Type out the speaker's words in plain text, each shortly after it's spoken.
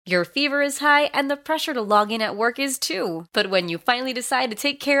Your fever is high and the pressure to log in at work is too. But when you finally decide to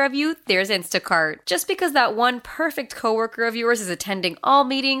take care of you, there's Instacart. Just because that one perfect coworker of yours is attending all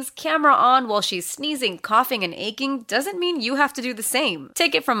meetings, camera on while she's sneezing, coughing, and aching, doesn't mean you have to do the same.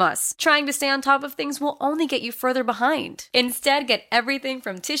 Take it from us. Trying to stay on top of things will only get you further behind. Instead, get everything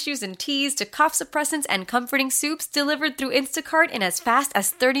from tissues and teas to cough suppressants and comforting soups delivered through Instacart in as fast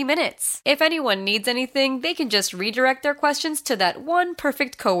as 30 minutes. If anyone needs anything, they can just redirect their questions to that one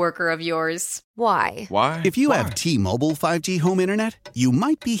perfect coworker of yours. Why? Why? If you have T-Mobile 5G home internet, you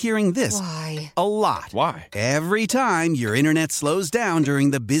might be hearing this Why? a lot. Why? Every time your internet slows down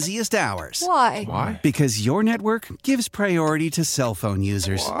during the busiest hours. Why? Why? Because your network gives priority to cell phone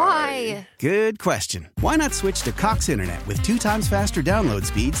users. Why? Good question. Why not switch to Cox Internet with 2 times faster download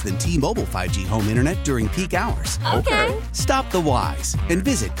speeds than T-Mobile 5G home internet during peak hours? Okay. Stop the whys and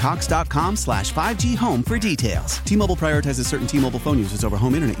visit cox.com/5G home for details. T-Mobile prioritizes certain T-Mobile phone users over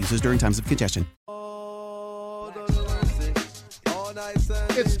home internet users during times of congestion.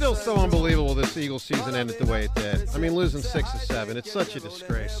 It's still so unbelievable this Eagles season ended the way it did. I mean, losing 6 of 7. It's such a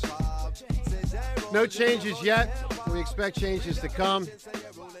disgrace. No changes yet. We expect changes to come.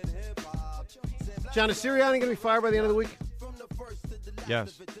 John, is Sirianni going to be fired by the end of the week?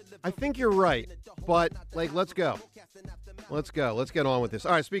 Yes. I think you're right. But, let's go. Let's go. Let's get on with this.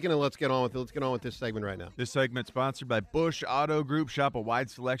 All right, speaking of let's get on with this segment right now. This segment sponsored by Bush Auto Group. Shop a wide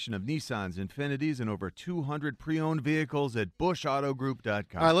selection of Nissans, Infinitis, and over 200 pre-owned vehicles at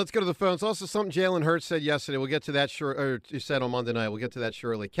bushautogroup.com. All right, let's go to the phones. Also, something Jalen Hurts said yesterday. We'll get to that he said on Monday night. We'll get to that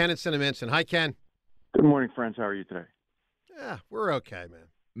shortly. Ken and Cinnamon. Hi, Ken. Good morning, friends. How are you today? Yeah, we're okay,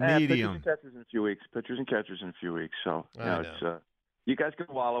 man. Medium. Pitchers and catchers in a few weeks. So, it's you guys can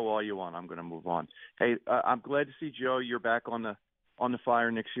wallow all you want. I'm going to move on. Hey, I'm glad to see, Joe, you're back on the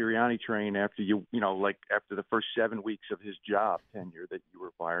fire Nick Sirianni train after after the first 7 weeks of his job tenure that you were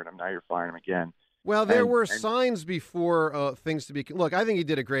firing him. Now you're firing him again. Well, there were signs before things to be. Look, I think he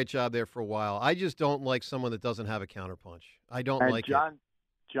did a great job there for a while. I just don't like someone that doesn't have a counterpunch. I don't like it.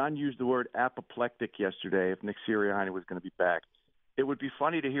 John used the word apoplectic yesterday. If Nick Sirianni was going to be back, it would be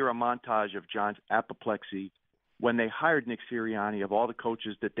funny to hear a montage of John's apoplexy when they hired Nick Sirianni, of all the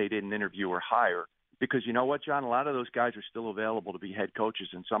coaches that they didn't interview or hire, because you know what, John, a lot of those guys are still available to be head coaches,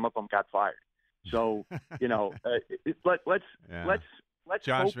 and some of them got fired. So let's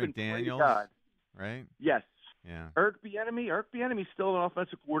Josh hope and pray to McDaniels, God. right? Yes. Yeah. Eric Bieniemy's still an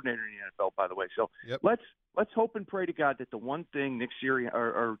offensive coordinator in the NFL, by the way. So Yep. let's hope and pray to God that the one thing Nick Sirianni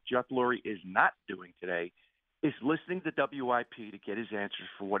or Jeff Lurie is not doing today is listening to WIP to get his answers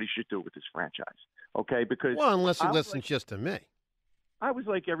for what he should do with his franchise. Okay, because unless he listens just to me. I was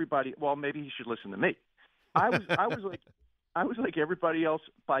like everybody. Well, maybe he should listen to me. I was like everybody else.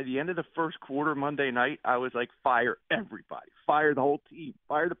 By the end of the first quarter Monday night, I was like, fire everybody, fire the whole team,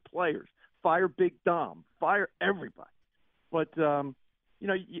 fire the players, fire Big Dom, fire everybody. But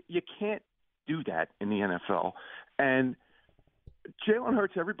you can't do that in the NFL. And Jalen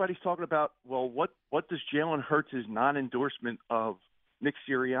Hurts, everybody's talking about, well, what does Jalen Hurts' non-endorsement of Nick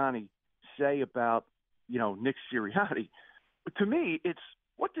Sirianni say about, Nick Sirianni? But to me, it's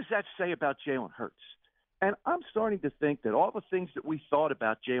what does that say about Jalen Hurts? And I'm starting to think that all the things that we thought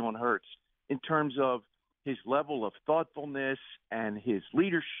about Jalen Hurts in terms of his level of thoughtfulness and his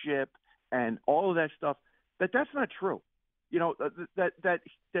leadership and all of that stuff, that's not true. That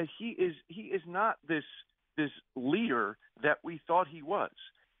he is not this leader that we thought he was.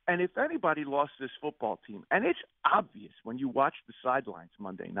 And if anybody lost this football team, and it's obvious when you watch the sidelines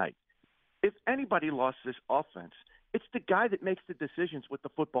Monday night, if anybody lost this offense, it's the guy that makes the decisions with the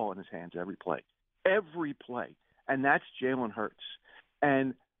football in his hands every play, and that's Jalen Hurts.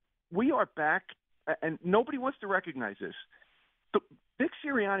 And we are back, and nobody wants to recognize this. Nick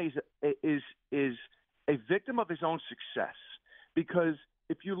Sirianni is a victim of his own success, because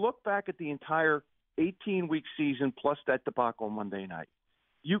if you look back at the entire 18-week season plus that debacle Monday night,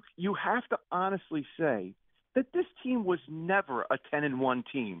 you have to honestly say that this team was never a 10-1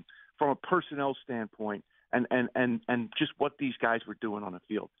 team from a personnel standpoint and just what these guys were doing on the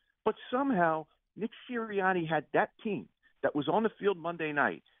field. But somehow Nick Sirianni had that team that was on the field Monday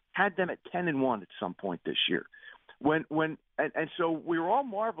night, had them at 10-1 at some point this year. So we were all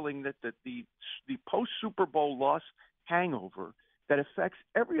marveling that the post Super Bowl loss hangover that affects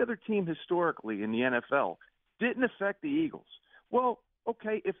every other team historically in the NFL didn't affect the Eagles. Well,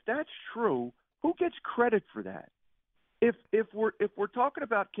 okay, if that's true, who gets credit for that? If we're talking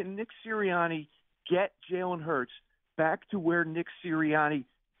about, can Nick Sirianni get Jalen Hurts back to where Nick Sirianni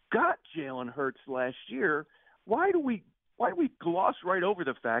got Jalen Hurts last year, why do we gloss right over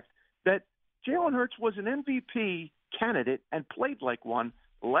the fact that Jalen Hurts was an MVP candidate and played like one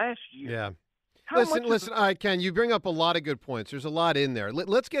last year. Yeah. How Listen, much all right, Ken, you bring up a lot of good points. There's a lot in there.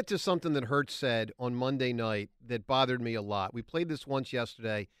 Let's get to something that Hurts said on Monday night that bothered me a lot. We played this once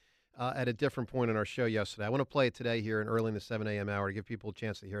yesterday at a different point in our show yesterday. I want to play it today here and early in the 7 a.m. hour to give people a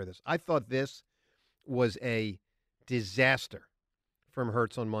chance to hear this. I thought this was a disaster from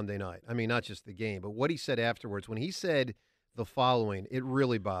Hurts on Monday night. I mean, not just the game, but what he said afterwards. When he said the following, it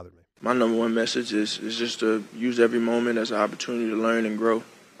really bothered me. My number one message is just to use every moment as an opportunity to learn and grow.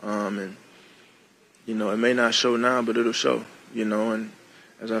 And you know, it may not show now, but it'll show, you know. And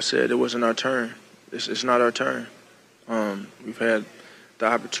as I said, it wasn't our turn. It's not our turn. We've had the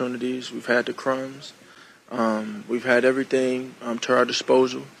opportunities. We've had the crumbs. We've had everything to our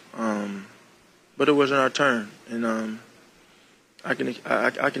disposal. But it wasn't our turn. And I can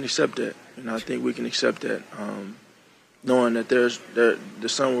accept that. And I think we can accept that, knowing that the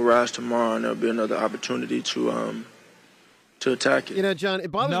sun will rise tomorrow and there'll be another opportunity to attack it. You know, John,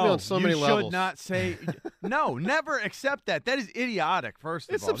 it bothers me on so many levels. You should not say no. Never accept that. That is idiotic. First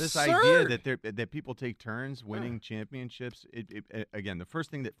of It's all, absurd. This idea that people take turns winning championships. Again, the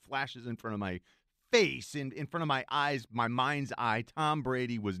first thing that flashes in front of my face, in front of my eyes, my mind's eye. Tom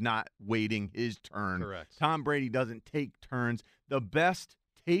Brady was not waiting his turn. Correct. Tom Brady doesn't take turns. The best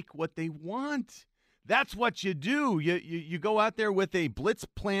take what they want. That's what you do. You go out there with a blitz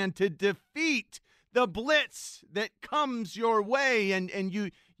plan to defeat the blitz that comes your way, and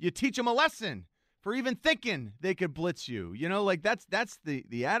you teach them a lesson for even thinking they could blitz you. You know, like that's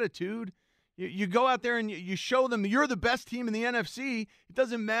the attitude. You go out there and you show them you're the best team in the NFC. It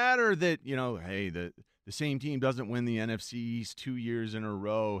doesn't matter that, you know, hey, the same team doesn't win the NFC East 2 years in a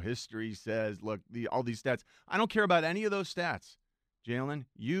row. History says, look, all these stats. I don't care about any of those stats, Jalen.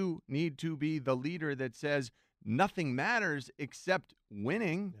 You need to be the leader that says nothing matters except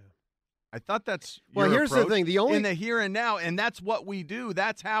winning. Yeah. I thought that's your here's the thing: in the here and now, and that's what we do.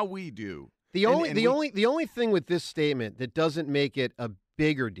 That's how we do. The only thing with this statement that doesn't make it a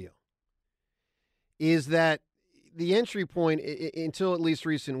bigger deal is that the entry point until at least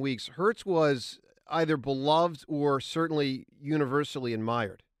recent weeks, Hurts was either beloved or certainly universally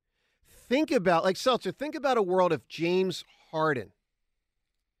admired. Think about, like Seltzer, think about a world if James Harden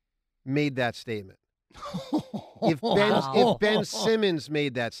made that statement. If Ben Simmons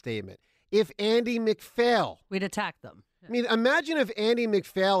made that statement. If Andy McPhail. We'd attack them. I mean, imagine if Andy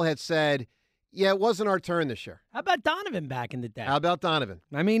McPhail had said, yeah, it wasn't our turn this year. How about Donovan back in the day? How about Donovan?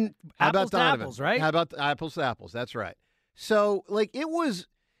 I mean, apples to apples, right? How about apples to apples? That's right. So, like, it was,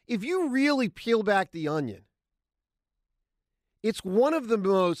 if you really peel back the onion, it's one of the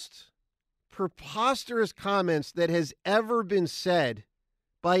most preposterous comments that has ever been said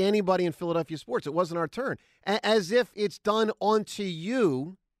by anybody in Philadelphia sports. It wasn't our turn. As if it's done onto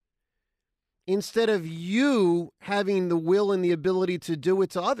you instead of you having the will and the ability to do it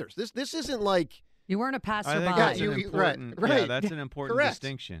to others. This isn't like you weren't a passerby. I think that's an important, right. Yeah, that's an important Correct.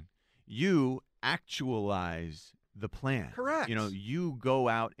 distinction. You actualize the plan. Correct. You know, you go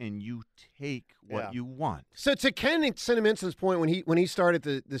out and you take what you want. So to Ken Cinnamin's point when he started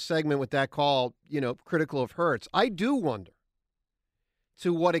the segment with that call, you know, critical of Hurts, I do wonder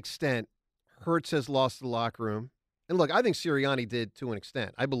to what extent Hurts has lost the locker room. And look, I think Sirianni did to an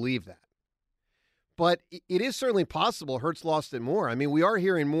extent. I believe that. But it is certainly possible Hurts lost it more. I mean, we are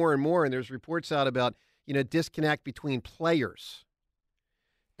hearing more and more, and there's reports out about, you know, disconnect between players.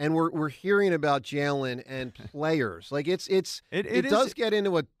 And we're hearing about Jalen and players. Like it does get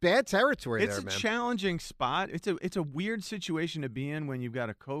into a bad territory there, man. It's a challenging spot. It's a weird situation to be in when you've got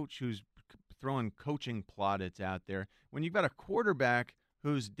a coach who's throwing coaching plaudits out there. When you've got a quarterback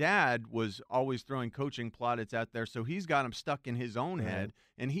whose dad was always throwing coaching plaudits out there, so he's got him stuck in his own head,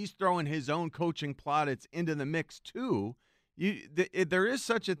 and he's throwing his own coaching plaudits into the mix too. There is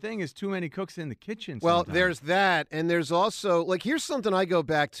such a thing as too many cooks in the kitchen. Well, sometimes. there's that, and there's also, like, here's something I go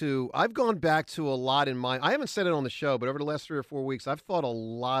back to. I've gone back to a lot in my – I haven't said it on the show, but over the last 3 or 4 weeks, I've thought a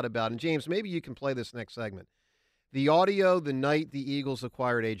lot about – and, James, maybe you can play this next segment. The audio the night the Eagles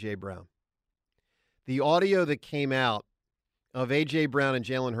acquired A.J. Brown. The audio that came out of A.J. Brown and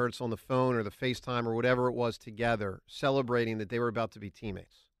Jalen Hurts on the phone or the FaceTime or whatever it was together, celebrating that they were about to be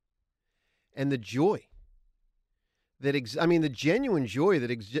teammates. And the joy that the genuine joy that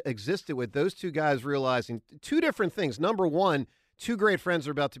existed with those two guys realizing two different things. Number one, two great friends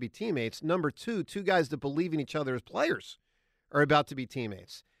are about to be teammates. Number two guys that believe in each other as players are about to be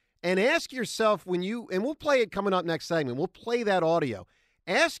teammates. And ask yourself when you, and we'll play it coming up next segment, we'll play that audio.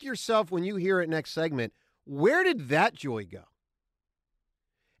 Ask yourself when you hear it next segment, where did that joy go?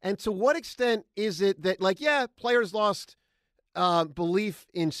 And to what extent is it that, like, yeah, players lost belief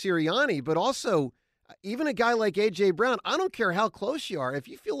in Sirianni, but also, even a guy like A.J. Brown, I don't care how close you are. If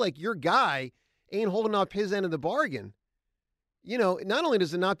you feel like your guy ain't holding up his end of the bargain, not only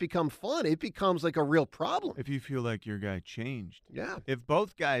does it not become fun, it becomes like a real problem. If you feel like your guy changed. Yeah. If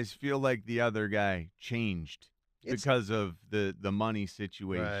both guys feel like the other guy changed because of the money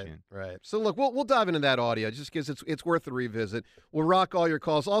situation. Right. So, look, we'll dive into that audio just because it's worth a revisit. We'll rock all your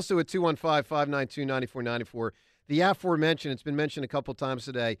calls. Also at 215-592-9494. The aforementioned, it's been mentioned a couple times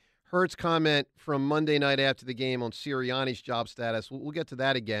today, Hurts' comment from Monday night after the game on Sirianni's job status. We'll get to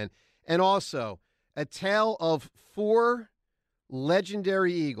that again. And also, a tale of 4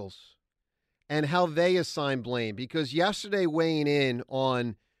 legendary Eagles and how they assign blame. Because yesterday weighing in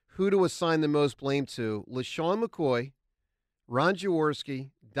on who to assign the most blame to, LaShawn McCoy, Ron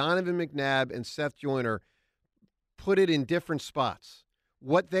Jaworski, Donovan McNabb, and Seth Joyner put it in different spots.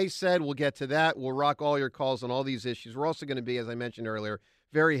 What they said, we'll get to that. We'll rock all your calls on all these issues. We're also going to be, as I mentioned earlier,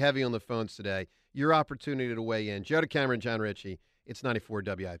 very heavy on the phones today. Your opportunity to weigh in. Joe DeCamera and John Ritchie. It's 94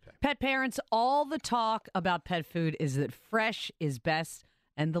 WIP. Pet parents, all the talk about pet food is that fresh is best.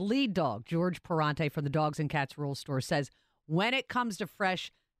 And the lead dog, George Parante from the Dogs and Cats Rule Store, says when it comes to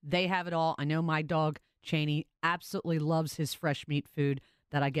fresh, they have it all. I know my dog, Cheney, absolutely loves his fresh meat food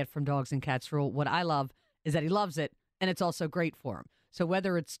that I get from Dogs and Cats Rule. What I love is that he loves it, and it's also great for him. So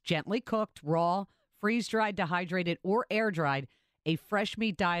whether it's gently cooked, raw, freeze-dried, dehydrated, or air-dried, a fresh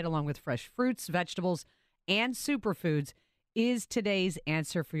meat diet along with fresh fruits, vegetables, and superfoods is today's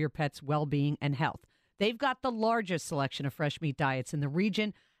answer for your pet's well-being and health. They've got the largest selection of fresh meat diets in the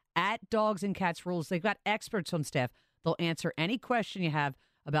region at Dogs and Cats Rules. They've got experts on staff. They'll answer any question you have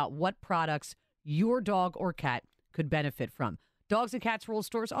about what products your dog or cat could benefit from. Dogs and Cats Rule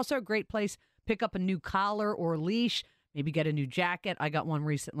Store is also a great place. Pick up a new collar or leash, maybe get a new jacket. I got one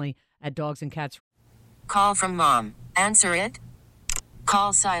recently at Dogs and Cats. Call from mom. Answer it.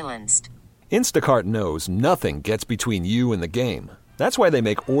 Call silenced. Instacart knows nothing gets between you and the game. That's why they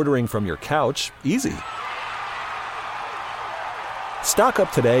make ordering from your couch easy. Stock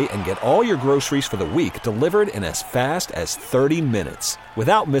up today and get all your groceries for the week delivered in as fast as 30 minutes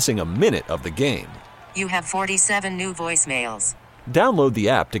without missing a minute of the game. You have 47 new voicemails. Download the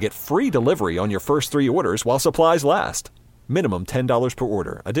app to get free delivery on your first 3 orders while supplies last. Minimum $10 per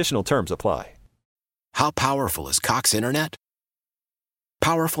order. Additional terms apply. How powerful is Cox Internet?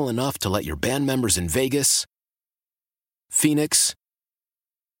 Powerful enough to let your band members in Vegas, Phoenix,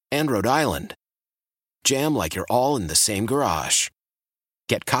 and Rhode Island jam like you're all in the same garage.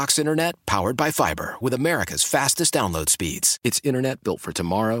 Get Cox Internet powered by fiber with America's fastest download speeds. It's internet built for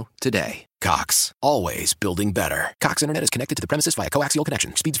tomorrow, today. Cox, always building better. Cox Internet is connected to the premises via coaxial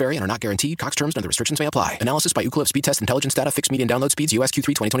connection. Speeds vary and are not guaranteed. Cox terms and other restrictions may apply. Analysis by Ookla Speed Test Intelligence Data. Fixed median download speeds. US Q3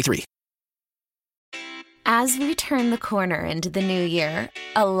 2023. As we turn the corner into the new year,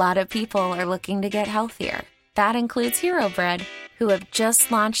 a lot of people are looking to get healthier. That includes Hero Bread, who have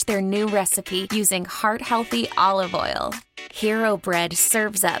just launched their new recipe using heart-healthy olive oil. Hero Bread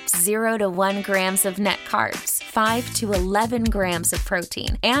serves up 0 to 1 grams of net carbs, 5 to 11 grams of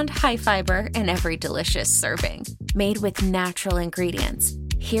protein, and high fiber in every delicious serving. Made with natural ingredients,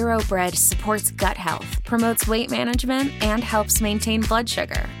 Hero Bread supports gut health, promotes weight management, and helps maintain blood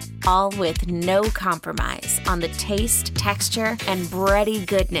sugar. All with no compromise on the taste, texture, and bready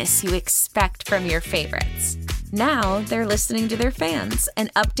goodness you expect from your favorites. Now they're listening to their fans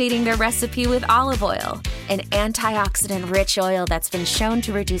and updating their recipe with olive oil, an antioxidant-rich oil that's been shown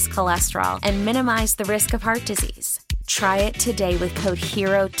to reduce cholesterol and minimize the risk of heart disease. Try it today with code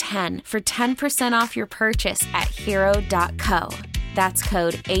HERO10 for 10% off your purchase at hero.co. That's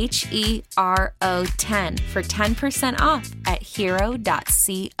code HERO10 for 10% off at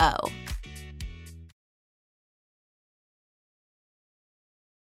hero.co.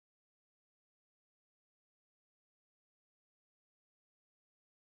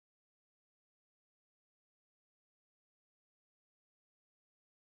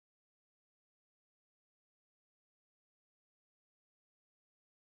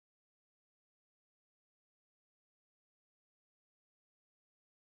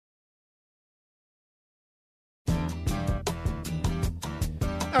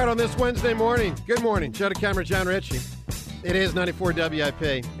 All right, on this Wednesday morning, good morning. Joe DeCamera, John Ritchie. It is 94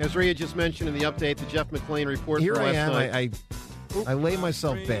 WIP. As Rhea just mentioned in the update, the Jeff McClain report Here from I last am. night. I lay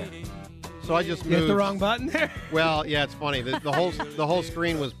myself bare. So I just You hit moved. the wrong button there? Well, yeah, it's funny. The whole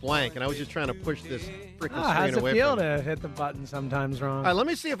screen was blank, and I was just trying to push this freaking How's screen it away feel from me. to hit the button sometimes wrong? All right, let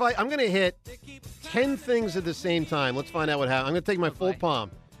me see if I'm going to hit 10 things at the same time. Let's find out what happens. I'm going to take my full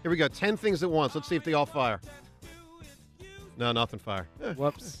palm. Here we go. 10 things at once. Let's see if they all fire. No, nothing fire.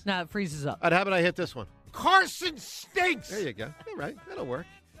 Whoops. No, it freezes up. All right, how about I hit this one? Carson stinks. There you go. All right, that'll work.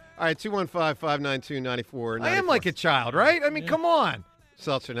 All right, 215-592-9494. I am like a child, right? I mean, come on.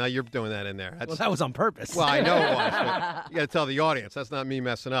 Seltzer, now you're doing that in there. Well, that was on purpose. Well, I know it was. But you got to tell the audience. That's not me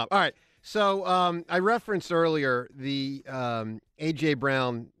messing up. All right. So I referenced earlier the A.J.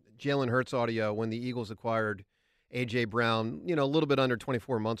 Brown, Jalen Hurts audio when the Eagles acquired A.J. Brown, a little bit under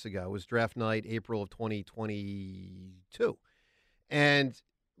 24 months ago. It was draft night, April of 2022. And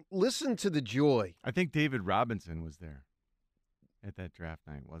listen to the joy. I think David Robinson was there at that draft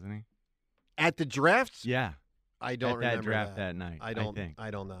night, wasn't he? At the drafts? Yeah. I don't remember that draft that night. I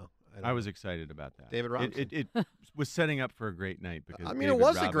don't know. I was excited about that. David Robinson. It was setting up for a great night because it David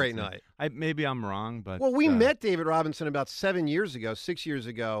was Robinson, a great night. Maybe I'm wrong, but we met David Robinson about 6 years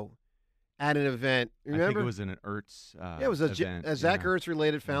ago, at an event. Remember? I think it was an Ertz. It was a Zach Ertz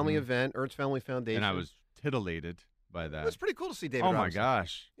related family Mm-hmm. event, Ertz Family Foundation, and I was titillated by that. It was pretty cool to see David. Oh Robinson. my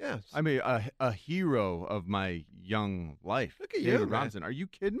gosh! Yeah, I mean a hero of my young life. Look at David you, Robinson. Are you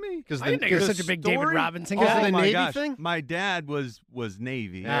kidding me? I didn't know you were such a big David Robinson guy. Because of the my Navy gosh. thing? My dad was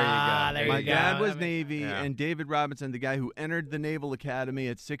Navy. There you go. My dad was Navy, and David Robinson, the guy who entered the Naval Academy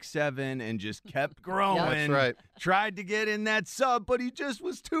at 6'7" and just kept growing. That's right. Tried to get in that sub, but he just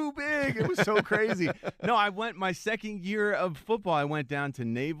was too big. It was so crazy. No, I went my second year of football. I went down to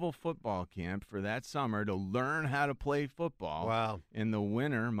Naval Football Camp for that summer to learn how to play football. Wow. In the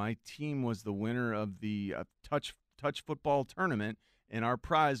winter, my team was the winner of the touch football tournament, and our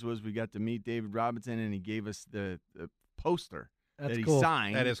prize was we got to meet David Robinson, and he gave us the poster that he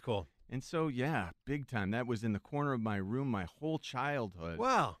signed. That is cool. And so, yeah, big time. That was in the corner of my room my whole childhood.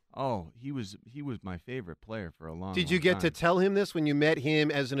 Wow. Oh, he was my favorite player for a long Did you get to tell him this when you met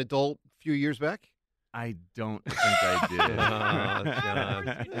him as an adult a few years back? I don't think I did.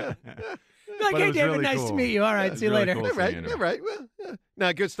 John. Like, hey, David, really nice cool. to meet you. All right, see you really later. cool All right, seeing him. all right. Well, yeah.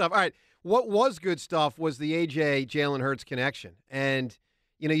 No, good stuff. All right. What was good stuff was the A.J. Jalen Hurts connection. And,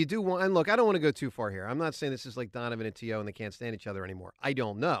 you do want – and look, I don't want to go too far here. I'm not saying this is like Donovan and T.O. and they can't stand each other anymore. I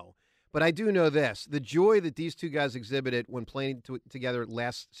don't know. But I do know this. The joy that these two guys exhibited when playing together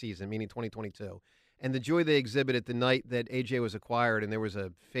last season, meaning 2022, and the joy they exhibited the night that A.J. was acquired and there was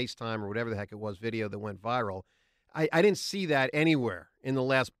a FaceTime or whatever the heck it was video that went viral, I didn't see that anywhere in the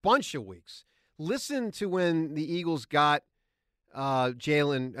last bunch of weeks. Listen to when the Eagles got got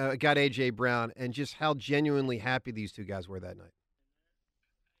A.J. Brown, and just how genuinely happy these two guys were that night.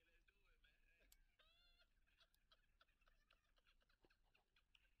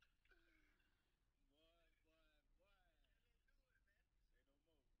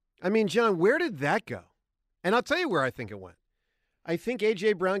 I mean, John, where did that go? And I'll tell you where I think it went. I think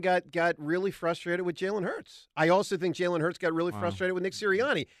A.J. Brown got really frustrated with Jalen Hurts. I also think Jalen Hurts got really frustrated with Nick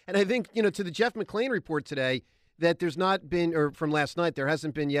Sirianni. And I think, to the Jeff McClain report today, that there's not been, or from last night, there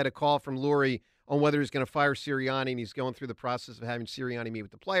hasn't been yet a call from Lurie on whether he's going to fire Sirianni, and he's going through the process of having Sirianni meet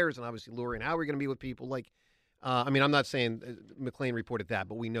with the players, and obviously Lurie and how we're going to meet with people. I'm not saying McClain reported that,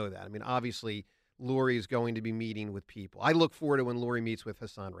 but we know that. I mean, obviously, Lurie is going to be meeting with people. I look forward to when Lurie meets with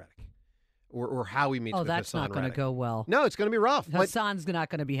Hassan Reddick. Or how he meets with Hassan that's not going to go well. No, it's going to be rough. Hassan's not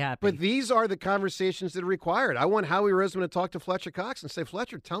going to be happy. But these are the conversations that are required. I want Howie Roseman to talk to Fletcher Cox and say,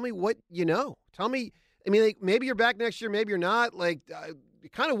 Fletcher, tell me what you know. Tell me, maybe you're back next year, maybe you're not. I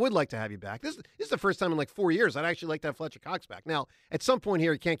kind of would like to have you back. This is the first time in 4 years I'd actually like to have Fletcher Cox back. Now, at some point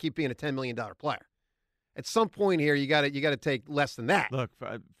here, he can't keep being a $10 million player. At some point here, you got to take less than that. Look,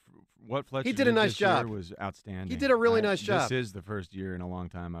 what Fletcher he did a nice job. Was outstanding. He did a really nice job. This is the first year in a long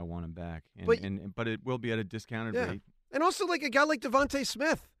time I want him back, but it will be at a discounted rate. And also, a guy like Devontae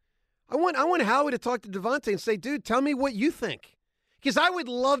Smith, I want Howie to talk to Devontae and say, dude, tell me what you think, because I would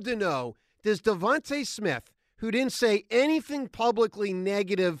love to know, does Devontae Smith, who didn't say anything publicly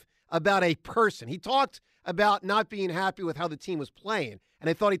negative about a person, he talked about not being happy with how the team was playing,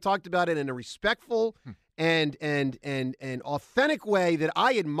 and I thought he talked about it in a respectful and authentic way that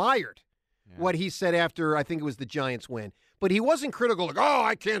I admired what he said after, I think it was the Giants win. But he wasn't critical,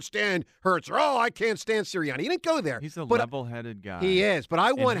 I can't stand Hurts, or I can't stand Sirianni. He didn't go there. He's a level-headed guy. He is, but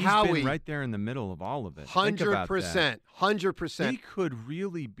I want Howie. He's been right there in the middle of all of it. 100%. 100%. He could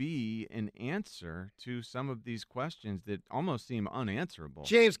really be an answer to some of these questions that almost seem unanswerable.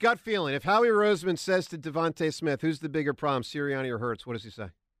 James, gut feeling. If Howie Roseman says to Devontae Smith, who's the bigger problem, Sirianni or Hurts, what does he say?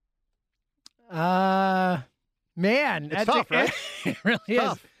 Man, it's tough, right? It really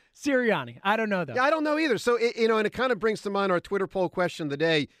is. Sirianni. I don't know, though. Yeah, I don't know either. So, and it kind of brings to mind our Twitter poll question of the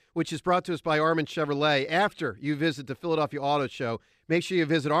day, which is brought to us by Armin Chevrolet. After you visit the Philadelphia Auto Show, make sure you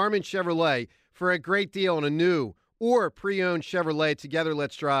visit Armin Chevrolet for a great deal on a new or pre-owned Chevrolet. Together,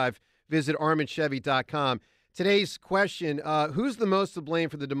 let's drive. Visit ArminChevy.com. Today's question, who's the most to blame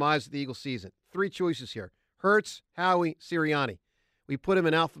for the demise of the Eagles season? 3 choices here. Hurts, Howie, Sirianni. We put them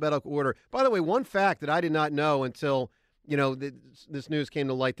in alphabetical order. By the way, one fact that I did not know until this news came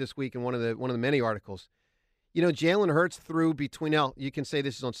to light this week in one of the many articles. Jalen Hurts threw between. Now you can say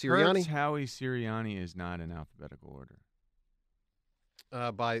this is on Sirianni. Hurts, Howie, Sirianni is not in alphabetical order.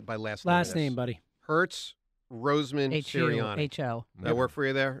 By last name. Last name, buddy. Hurts, Roseman, Sirianni. H-O. That work for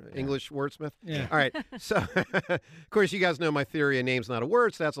you there? Yeah. English wordsmith? Yeah. All right. So, of course, you guys know my theory: a name's not a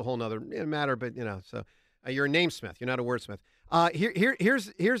word, so that's a whole nother matter. But so you're a namesmith. You're not a wordsmith.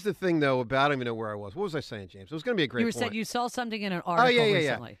 Here's the thing, though. About I don't even know where I was. What was I saying, James? It was going to be a great point. You said you saw something in an article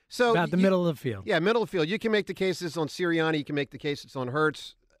recently. So about the middle of the field. Yeah, middle of the field. You can make the cases on Sirianni. You can make the cases on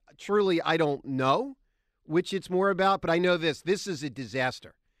Hurts. Truly, I don't know which it's more about, but I know this. This is a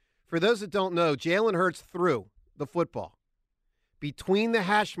disaster. For those that don't know, Jalen Hurts threw the football between the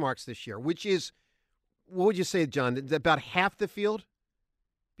hash marks this year, which is, what would you say, John, about half the field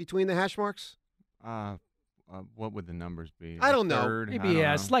between the hash marks? What would the numbers be? I don't know. Third? Maybe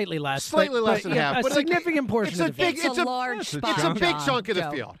slightly less. Slightly less than half. A But significant portion of the field. It's a large spot. It's a big John, chunk of the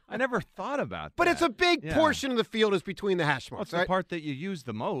Joe. field. I never thought about that. But it's a big portion of the field is between the hash Well, marks. it's the part that you use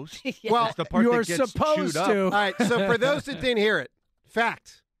the most. Yeah. Well, it's the part you're that gets supposed chewed up. to. All right, so for those that didn't hear it,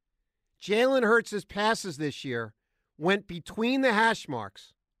 fact, Jalen Hurts' passes this year went between the hash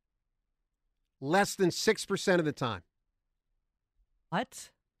marks less than 6% of the time.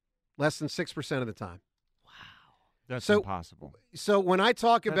 What? Less than 6% of the time. That's So- impossible. So when I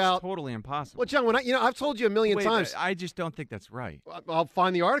talk That's about, totally impossible. well, John, I've told you a million Wait, times. I just don't think that's right. I'll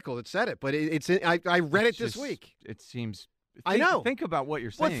find the article that said it, but I read it this week. It seems. I know. Think about what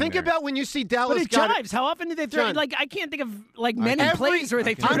you're Well, saying. think there. about when you see But Dallas it got jives. How often do they throw? John, Like I can't think of many Every- plays where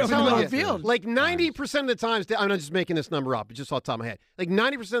they throw I'm it over the telling middle you, of the field. Like 90% of the times, I'm not just making this number up, it's just off the top of my head. Like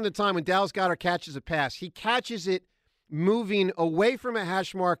 90% of the time when Dallas Goedert catches a pass, he catches it moving away from a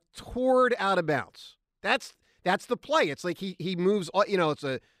hash mark toward out of bounds. That's the play. It's like he moves, it's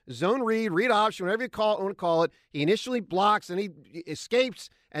a zone read option, whatever you want to call it. He initially blocks and he escapes,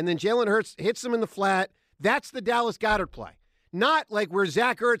 and then Jalen Hurts hits him in the flat. That's the Dallas Goedert play. Not like where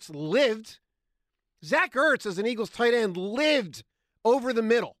Zach Ertz lived. Zach Ertz, as an Eagles tight end, lived over the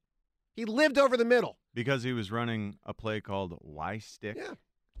middle. He lived over the middle. Because he was running a play called Y stick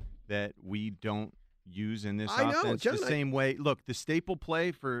that we don't use in this I know, offense John, the same way. Look, the staple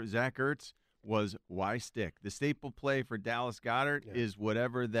play for Zach Ertz was Y stick. The staple play for Dallas Goedert is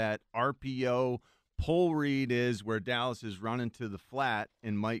whatever that RPO pull read is, where Dallas is running to the flat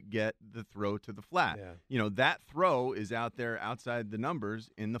and might get the throw to the flat. Yeah. That throw is out there outside the numbers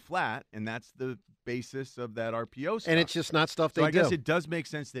in the flat, and that's the basis of that RPO stuff. And it's just not stuff they so I do. guess it does make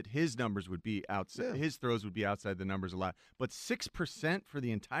sense that his numbers would be outside. His throws would be outside the numbers a lot. But 6% for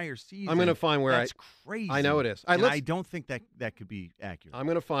the entire season. I'm going to find where that's crazy. I know it is. And I don't think that could be accurate. I'm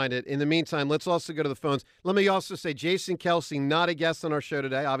going to find it. In the meantime, let's also go to the phones. Let me also say, Jason Kelsey, not a guest on our show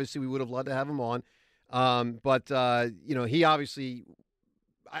today. Obviously, we would have loved to have him on. But he obviously,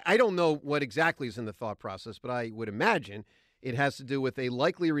 I don't know what exactly is in the thought process, but I would imagine it has to do with a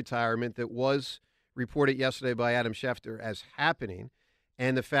likely retirement that was reported yesterday by Adam Schefter as happening,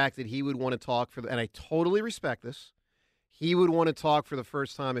 and the fact that he would want to talk and I totally respect this, he would want to talk for the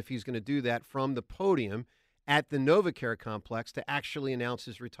first time, if he's going to do that, from the podium at the NovaCare complex to actually announce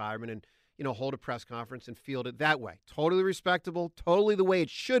his retirement and, hold a press conference and field it that way. Totally respectable, totally the way it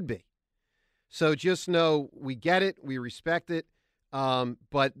should be. So just know we get it, we respect it,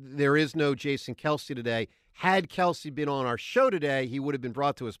 but there is no Jason Kelsey today. Had Kelsey been on our show today, he would have been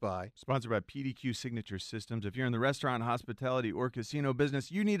brought to us by. Sponsored by PDQ Signature Systems. If you're in the restaurant, hospitality, or casino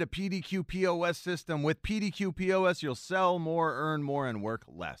business, you need a PDQ POS system. With PDQ POS, you'll sell more, earn more, and work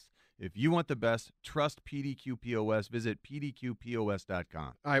less. If you want the best, trust PDQ POS. Visit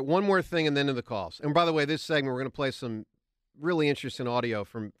pdqpos.com. All right, one more thing and then to the calls. And by the way, this segment, we're going to play some really interesting audio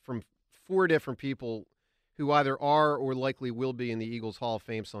from 4 different people who either are or likely will be in the Eagles Hall of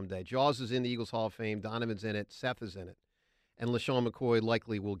Fame someday. Jaws is in the Eagles Hall of Fame. Donovan's in it. Seth is in it. And LaShawn McCoy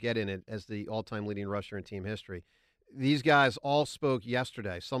likely will get in it as the all-time leading rusher in team history. These guys all spoke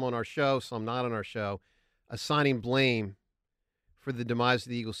yesterday, some on our show, some not on our show, assigning blame for the demise of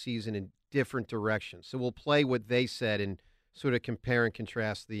the Eagles season in different directions. So we'll play what they said and sort of compare and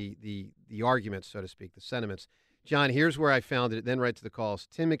contrast the arguments, so to speak, the sentiments. John, here's where I found it, then right to the calls.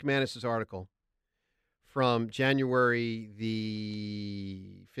 Tim McManus's article from January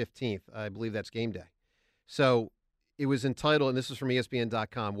the 15th. I believe that's game day. So it was entitled, and this is from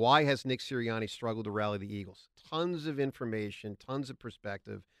ESPN.com, Why Has Nick Sirianni Struggled to Rally the Eagles? Tons of information, tons of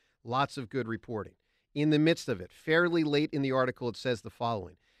perspective, lots of good reporting. In the midst of it, fairly late in the article, it says the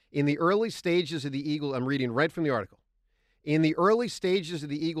following. In the early stages of the Eagles, I'm reading right from the article. In the early stages of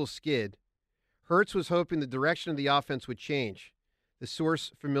the Eagles skid, Hurts was hoping the direction of the offense would change, The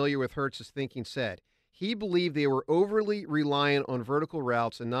source familiar with Hurts' thinking said he believed they were overly reliant on vertical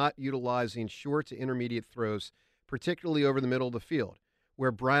routes and not utilizing short to intermediate throws, particularly over the middle of the field,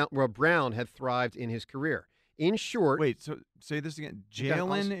 where Brown had thrived in his career. In short... Wait, so say this again.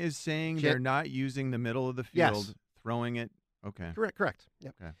 Jalen is saying they're not using the middle of the field, throwing it. Okay. Correct.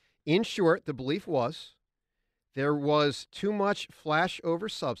 Yep. Okay. In short, the belief was there was too much flash over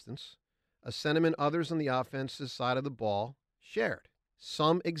substance, a sentiment others on the offense's side of the ball shared.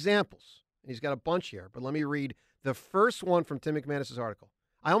 Some examples. And he's got a bunch here, but let me read the first one from Tim McManus' article.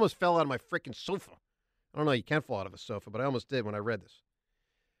 I almost fell out of my freaking sofa. I don't know, you can't fall out of a sofa, but I almost did when I read this.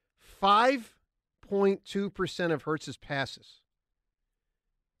 5.2% of Hurts' pass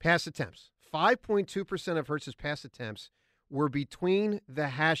attempts. 5.2% of Hurts' pass attempts were between the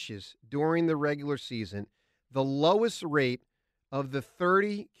hashes during the regular season, the lowest rate of the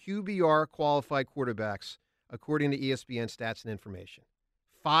 30 QBR qualified quarterbacks, according to ESPN Stats and Information.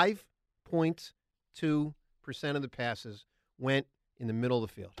 5.2% of the passes went in the middle of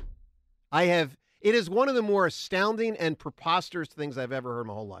the field. It is one of the more astounding and preposterous things I've ever heard in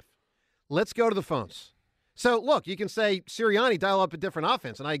my whole life. Let's go to the phones. So, look, you can say, Sirianni, dial up a different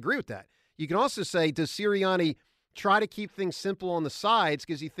offense, and I agree with that. You can also say, does Sirianni try to keep things simple on the sides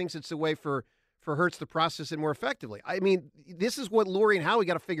because he thinks it's a way for Hurts to process it more effectively? I mean, this is what Lurie and Howie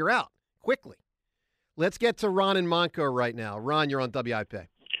got to figure out quickly. Let's get to Ron and Monco right now. Ron, you're on WIP.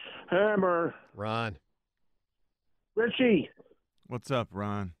 Hammer. Ron. Richie. What's up,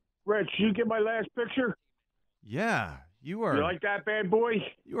 Ron? Rich, you get my last picture? Yeah, you are. You like that bad boy?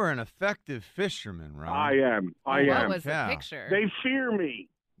 You are an effective fisherman, Ron. I am. I am. What was the picture? They fear me.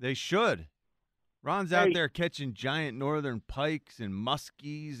 They should. Ron's out there catching giant northern pikes and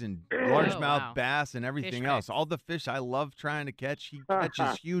muskies and largemouth bass and everything else. All the fish I love trying to catch, he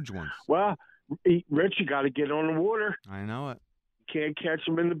catches huge ones. Well, Rich, you got to get on the water. I know it. You can't catch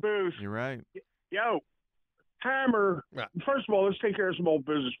them in the booth. You're right. Yo, Hammer, first of all, let's take care of some old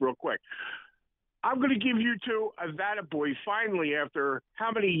business real quick. I'm going to give you two a Vataboy finally after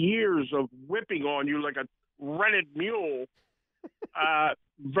how many years of whipping on you like a rented mule.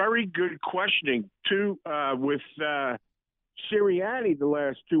 Very good questioning, too, with Sirianni the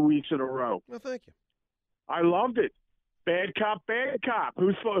last 2 weeks in a row. Well, thank you. I loved it. Bad cop, bad cop.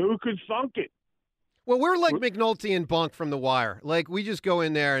 Who could thunk it? Well, we're like McNulty and Bunk from The Wire. Like, we just go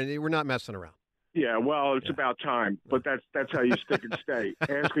in there and we're not messing around. Yeah, well, it's about time. But that's how you stick and stay,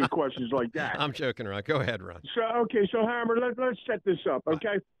 asking questions like that. I'm joking around. Go ahead, Ron. So Hammer, let's set this up,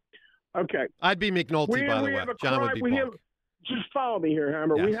 okay? Okay. I'd be McNulty, by the way. John would be Bunk. Just follow me here,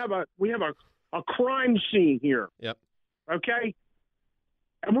 Hammer. Yes. We have a crime scene here. Yep. Okay?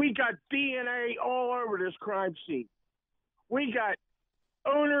 And we got DNA all over this crime scene. We got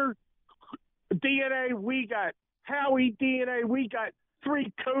owner DNA, we got Howie DNA, we got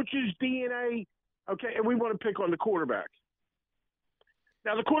 3 coaches DNA, okay, and we want to pick on the quarterback.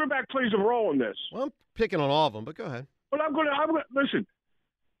 Now the quarterback plays a role in this. Well, I'm picking on all of them, but go ahead. But I'm gonna listen.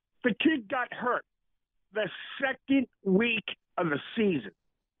 The kid got hurt the second week of the season.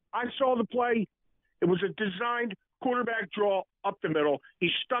 I saw the play. It was a designed quarterback draw up the middle.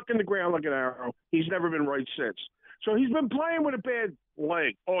 He's stuck in the ground like an arrow. He's never been right since. So he's been playing with a bad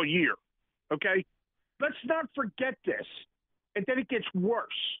leg all year, okay? Let's not forget this. And then it gets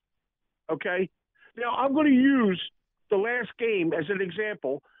worse, okay? Now, I'm going to use the last game as an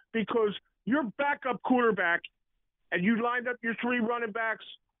example because your backup quarterback and you lined up your 3 running backs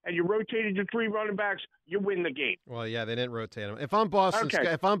and you rotated your 3 running backs, you win the game. Well, yeah, they didn't rotate them. If I'm Boston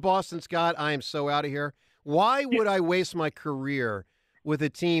Scott, I am so out of here. Why would I waste my career with a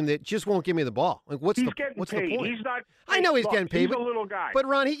team that just won't give me the ball? Like, what's the point? He's not. I know he's getting paid. He's a little guy. But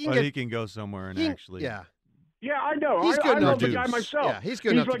Ron, he can go somewhere and actually. Yeah. Yeah, I know. He's good I enough love the guy myself. Yeah, he's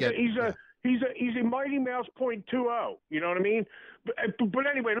good enough to get. He's a Mighty Mouse .20. You know what I mean? But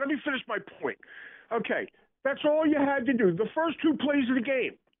anyway, let me finish my point. Okay, that's all you had to do. The first 2 plays of the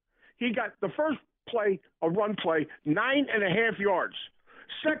game, he got the first play, a run play, 9.5 yards.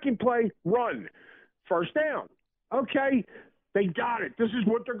 Second play, run, first down. Okay, they got it. This is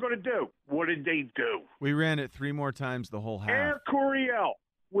what they're going to do. What did they do? We ran it 3 more times the whole half. Air Coryell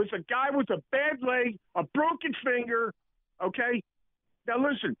with a guy with a bad leg, a broken finger, okay? Now,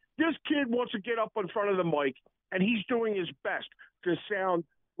 listen, this kid wants to get up in front of the mic, and he's doing his best to sound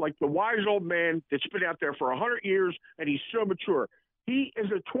like the wise old man that's been out there for 100 years, and he's so mature. He is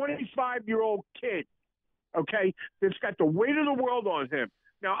a 25-year-old kid, okay, that's got the weight of the world on him.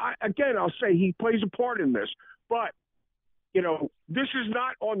 Now, I'll say he plays a part in this, but, you know, this is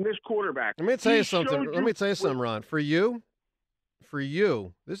not on this quarterback. Let me tell you something. Ron. For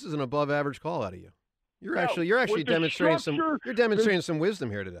you, this is an above-average call out of you. You're actually demonstrating some wisdom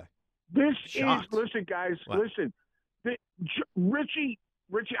here today. This Shocked. is, listen, guys, What? listen. Richie,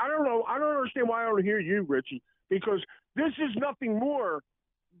 I don't know. I don't understand why I don't hear you, Richie, because this is nothing more.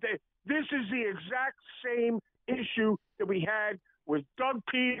 This is the exact same issue that we had with Doug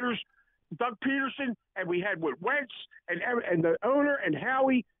Peterson, and we had with Wentz and the owner and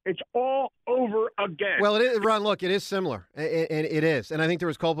Howie. It's all over again. Well, it is, Ron, look, it is similar, and it is. And I think there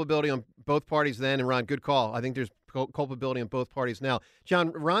was culpability on both parties then, and Ron, good call. I think there's culpability on both parties now.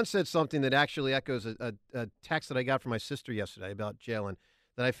 John, Ron said something that actually echoes a text that I got from my sister yesterday about Jalen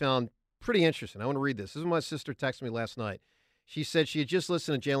that I found pretty interesting. I want to read this. This is what my sister texted me last night. She said she had just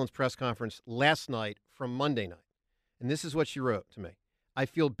listened to Jalen's press conference last night from Monday night, and this is what she wrote to me. I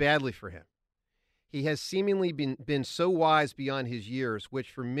feel badly for him. He has seemingly been so wise beyond his years,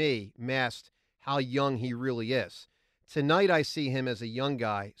 which for me masked how young he really is. Tonight I see him as a young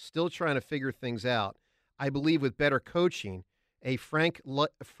guy, still trying to figure things out. I believe with better coaching, a Frank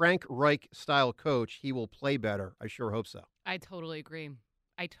Reich-style coach, he will play better. I sure hope so. I totally agree.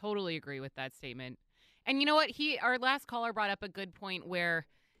 I totally agree with that statement. And you know what? Our last caller brought up a good point where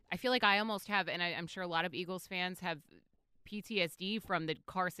I feel like I almost have, and I'm sure a lot of Eagles fans have PTSD from the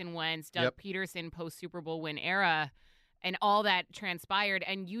Carson Wentz, Doug Peterson post-Super Bowl win era and all that transpired.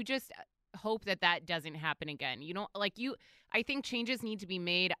 And you just hope that doesn't happen again. You know, I think changes need to be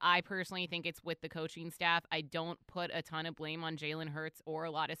made. I personally think it's with the coaching staff. I don't put a ton of blame on Jalen Hurts or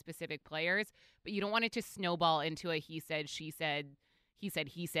a lot of specific players, but you don't want it to snowball into a he said, she said,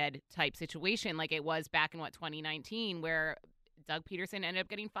 he said type situation like it was back in 2019 where Doug Peterson ended up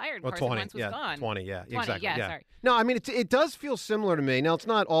getting fired. Well, Carson Wentz was gone. 20, exactly. Yeah, sorry. No, I mean, it does feel similar to me. Now, it's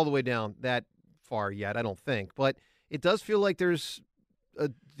not all the way down that far yet, I don't think, but it does feel like there's a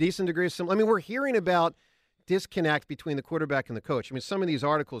decent degree of similarity. I mean, we're hearing about disconnect between the quarterback and the coach. I mean, some of these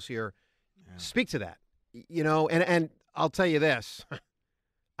articles here speak to that, you know, and I'll tell you this.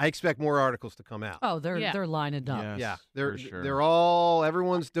 I expect more articles to come out. Oh, they're lining up. Yes, yeah,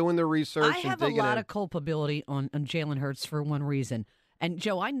 everyone's doing their research. I have a lot of culpability on Jalen Hurts for one reason. And,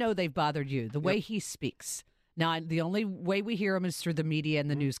 Joe, I know they've bothered you, the way he speaks. Now, the only way we hear him is through the media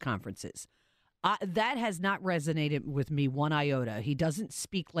and the news conferences. That has not resonated with me one iota. He doesn't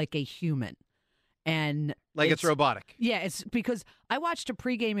speak like a human. And it's robotic. Yeah, it's because I watched a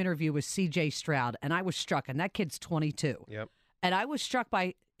pregame interview with C.J. Stroud, and I was struck, and that kid's 22. Yep. And I was struck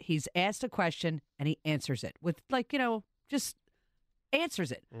by he's asked a question, and he answers it with, just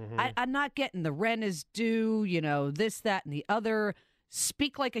answers it. Mm-hmm. I'm not getting the rent is due, this, that, and the other.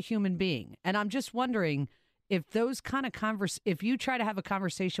 Speak like a human being. And I'm just wondering if those kind of if you try to have a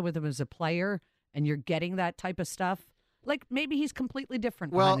conversation with him as a player and you're getting that type of stuff, like maybe he's completely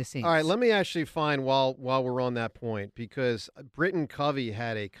different behind the scenes. All right, let me actually find while we're on that point, because Britton Covey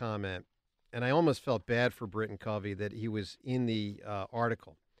had a comment, and I almost felt bad for Britton Covey that he was in the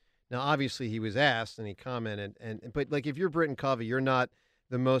article. Now, obviously, he was asked and he commented, but if you're Britton Covey, you're not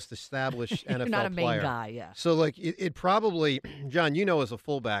the most established NFL player. You're not a main guy, yeah. So, it probably, John, as a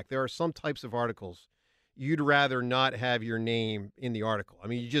fullback, there are some types of articles you'd rather not have your name in the article. I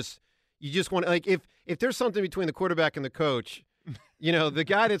mean, you just want to, if there's something between the quarterback and the coach, the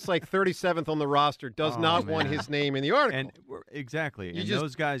guy that's 37th on the roster does not want his name in the article. And exactly.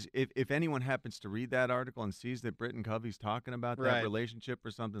 Those guys, if anyone happens to read that article and sees that Britton Covey's talking about that relationship or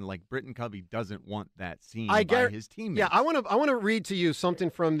something, Britton Covey doesn't want that seen by his teammates. Yeah, I want to read to you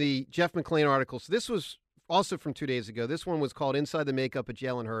something from the Jeff McClain article. So this was also from 2 days ago. This one was called Inside the Makeup of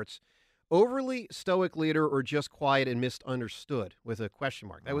Jalen Hurts. Overly stoic leader or just quiet and misunderstood with a question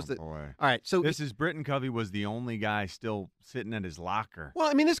mark. That was the. Boy. All right, so this is Britton Covey was the only guy still sitting at his locker. Well,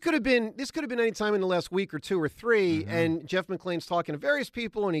 I mean, this could have been any time in the last week or two or three, and Jeff McClain's talking to various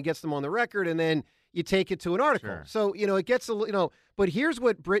people, and he gets them on the record, and then you take it to an article. Sure. So it gets But here's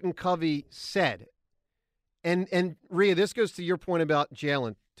what Britton Covey said, and Rhea, this goes to your point about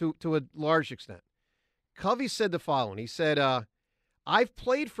Jalen to a large extent. Covey said the following. He said, I've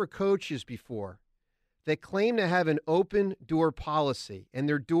played for coaches before that claim to have an open door policy, and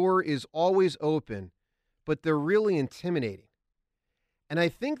their door is always open, but they're really intimidating. And I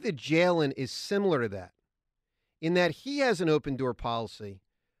think that Jalen is similar to that, in that he has an open door policy,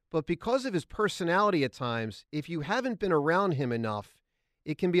 but because of his personality at times, if you haven't been around him enough,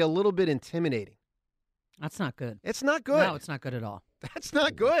 it can be a little bit intimidating. That's not good. It's not good. No, it's not good at all. That's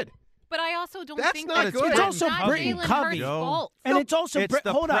not good. But I also don't That's think not that's good. It's also not Britton Jalen Covey. Hurts' fault. And it's also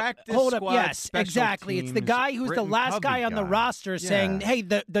hold up. squad, Yes, special exactly. It's the teams, guy who's Britton the last Covey guy on the roster saying, "Hey,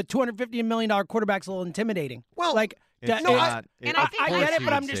 the $250 million quarterback's a little intimidating." Well, I get it,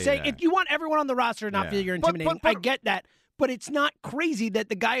 but I'm just saying, if you want everyone on the roster to not feel you're intimidating, I get that. but it's not crazy that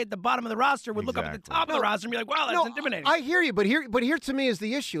the guy at the bottom of the roster would look up at the top of the roster and be like, wow, that's intimidating. I hear you, but here to me is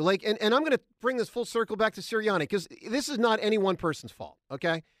the issue. Like, and I'm going to bring this full circle back to Sirianni, because this is not any one person's fault,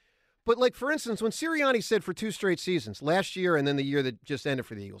 okay? But, like, for instance, when Sirianni said for 2 straight seasons, last year and then the year that just ended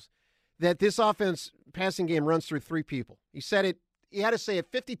for the Eagles, that this offense passing game runs through 3 people. He said it, he had to say it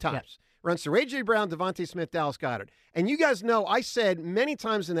 50 times. Yep. Runs through A.J. Brown, Devontae Smith, Dallas Goedert. And you guys know I said many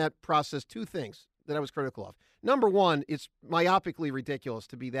times in that process 2 things that I was critical of. Number one, it's myopically ridiculous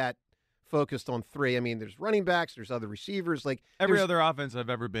to be that focused on 3. I mean, there's running backs, there's other receivers. Like every other offense I've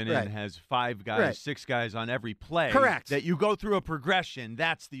ever been in has 5 guys, 6 guys on every play. Correct. That you go through a progression.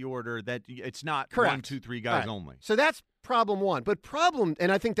 That's the order. That it's not 1, 2, 3 guys only. So that's problem one. But problem,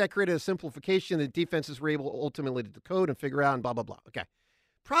 and I think that created a simplification that defenses were able ultimately to decode and figure out and blah, blah, blah. Okay.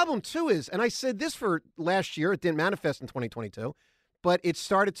 Problem 2 is, and I said this for last year, it didn't manifest in 2022, but it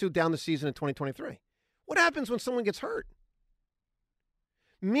started to down the season in 2023. What happens when someone gets hurt?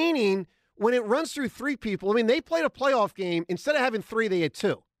 Meaning, when it runs through 3 people, I mean, they played a playoff game. Instead of having 3, they had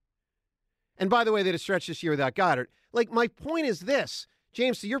 2. And by the way, they had a stretch this year without Goddard. Like, my point is this.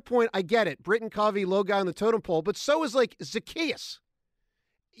 James, to your point, I get it. Britton Covey, low guy on the totem pole, but so is, like, Zacchaeus.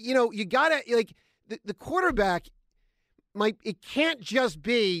 You know, you got to, like, the quarterback, it can't just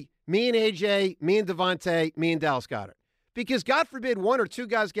be me and AJ, me and Devontae, me and Dallas Goedert. Because God forbid 1 or 2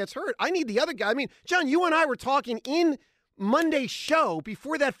 guys gets hurt. I need the other guy. I mean, John, you and I were talking in Monday's show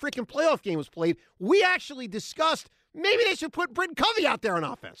before that freaking playoff game was played. We actually discussed maybe they should put Britton Covey out there on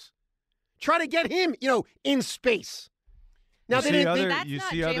offense. Try to get him, in space. Now, you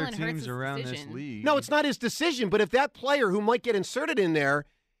see other teams around this league. No, it's not his decision. But if that player who might get inserted in there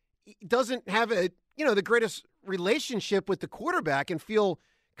doesn't have the greatest relationship with the quarterback and feel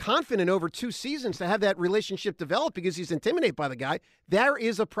confident over 2 seasons to have that relationship develop because he's intimidated by the guy, there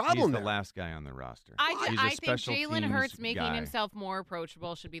is a problem. He's the last guy on the roster. I think Jalen Hurts making himself more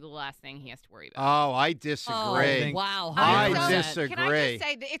approachable should be the last thing he has to worry about. Oh, I disagree. Oh, wow. I disagree. Can I just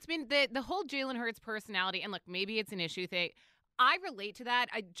say that it's been the whole Jalen Hurts personality, and look, maybe it's an issue thing. I relate to that.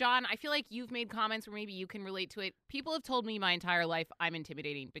 John, I feel like you've made comments where maybe you can relate to it. People have told me my entire life I'm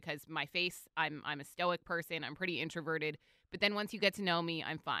intimidating because my face, I'm a stoic person. I'm pretty introverted. But then once you get to know me,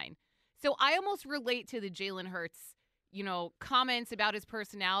 I'm fine. So I almost relate to the Jalen Hurts, comments about his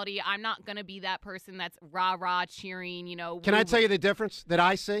personality. I'm not going to be that person that's rah-rah cheering, Can I tell you the difference that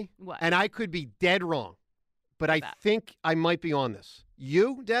I see? What? And I could be dead wrong, but I think I might be on this.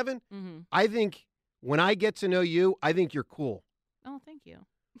 You, Devin, I think when I get to know you, I think you're cool. Oh, thank you.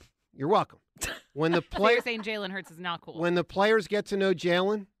 You're welcome. When the So you're saying Jalen Hurts is not cool. When the players get to know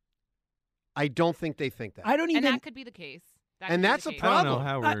Jalen, I don't think they think that. And that could be the case. And that's a problem. I don't know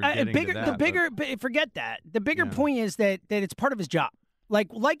how we're getting to that. Forget that. The bigger point is that it's part of his job.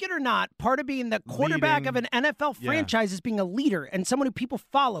 Like it or not, part of being the quarterback of an NFL franchise is being a leader and someone who people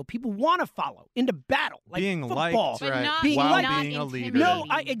follow, people want to follow into battle, like being football, liked, right? Not, being a leader. No,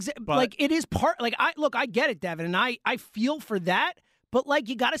 it is part. Like I get it, Devin, and I feel for that. But,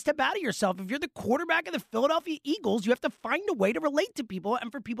 you got to step out of yourself. If you're the quarterback of the Philadelphia Eagles, you have to find a way to relate to people and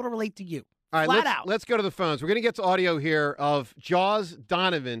for people to relate to you. All right, out. Let's go to the phones. We're going to get to audio here of Jaws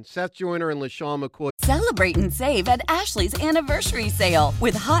Donovan, Seth Joyner, and LaShawn McCoy. Celebrate and save at Ashley's Anniversary Sale.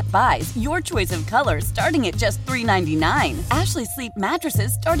 With Hot Buys, your choice of colors starting at just $3.99. Ashley Sleep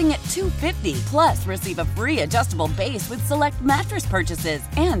mattresses starting at $2.50. Plus, receive a free adjustable base with select mattress purchases.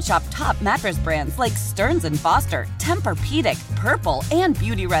 And shop top mattress brands like Stearns & Foster, Tempur-Pedic, Purple, and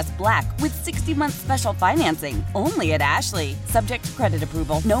Beautyrest Black with 60-month special financing. Only at Ashley. Subject to credit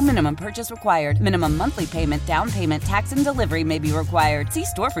approval. No minimum purchase required. Minimum monthly payment, down payment, tax, and delivery may be required. See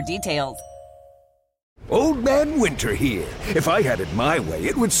store for details. Old Man Winter here. If I had it my way,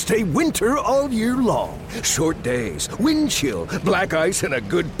 it would stay winter all year long. Short days, wind chill, black ice, and a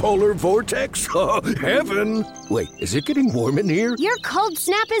good polar vortex. Oh, heaven. Wait, is it getting warm in here? Your cold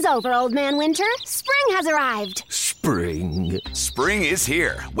snap is over, Old Man Winter. Spring has arrived. Spring. Spring is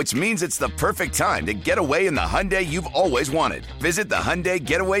here, which means it's the perfect time to get away in the Hyundai you've always wanted. Visit the Hyundai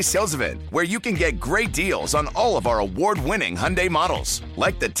Getaway Sales Event, where you can get great deals on all of our award-winning Hyundai models,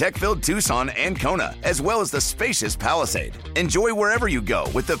 like the tech-filled Tucson and Kona, as well as the spacious Palisade. Enjoy wherever you go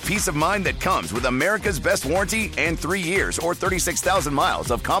with the peace of mind that comes with America's best warranty and 3 years or 36,000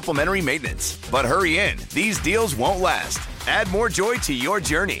 miles of complimentary maintenance. But hurry in, these deals won't last. Add more joy to your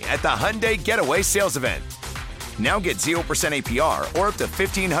journey at the Hyundai Getaway Sales Event. Now get 0% APR or up to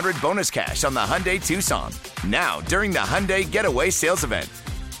 $1,500 bonus cash on the Hyundai Tucson. Now, during the Hyundai Getaway Sales Event.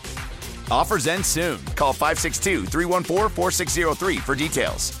 Offers end soon. Call 562-314-4603 for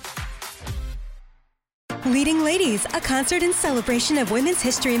details. Leading Ladies, a concert in celebration of Women's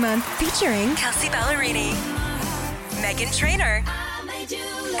History Month featuring Kelsea Ballerini, Meghan Trainor,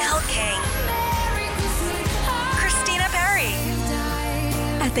 Elle King, Christina Perri.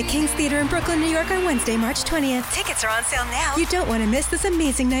 At the King's Theater in Brooklyn, New York on Wednesday, March 20th. Tickets are on sale now. You don't want to miss this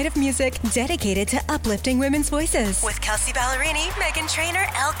amazing night of music dedicated to uplifting women's voices. With Kelsey Ballerini, Meghan Trainor,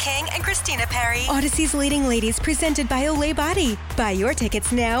 Elle King, and Christina Perri. Odyssey's Leading Ladies presented by Olay Body. Buy your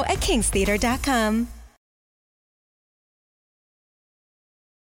tickets now at kingstheater.com.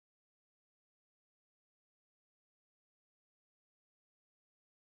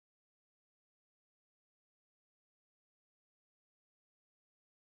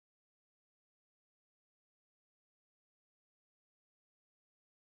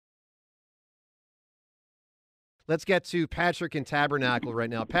 Let's get to Patrick in Tabernacle right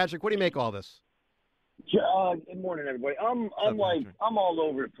now. Patrick, what do you make of all this? Good morning, everybody. I'm all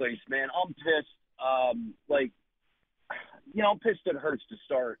over the place, man. I'm pissed. I'm pissed at Hurts to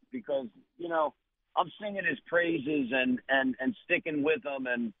start because I'm singing his praises and sticking with him,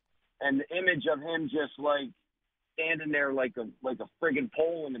 and the image of him just like standing there like a friggin'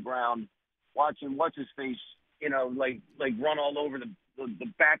 pole in the ground, watching what's his face, run all over the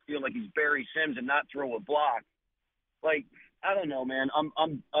backfield like he's Barry Sims and not throw a block. Like, I don't know, man. I'm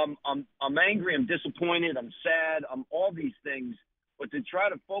angry. I'm disappointed. I'm sad. I'm all these things. But to try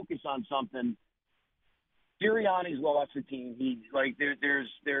to focus on something, Sirianni's lost the team. There's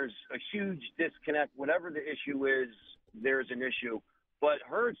a huge disconnect. Whatever the issue is, there's an issue. But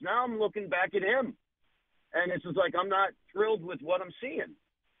Hurts, now I'm looking back at him, and it's just like I'm not thrilled with what I'm seeing.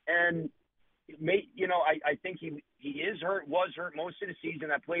 And I think he is hurt, was hurt most of the season.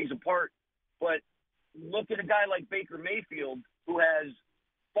 That plays a part, but look at a guy like Baker Mayfield, who has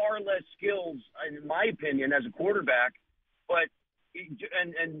far less skills, in my opinion, as a quarterback. But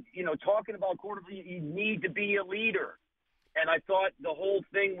talking about quarterback, you need to be a leader. And I thought the whole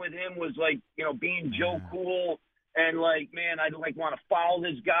thing with him was being Joe Cool and I'd want to follow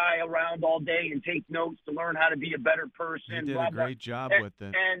this guy around all day and take notes to learn how to be a better person. He did a great job with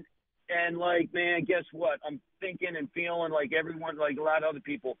it. And guess what? I'm thinking and feeling like everyone, like a lot of other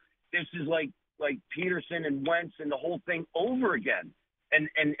people, this is like Peterson and Wentz and the whole thing over again.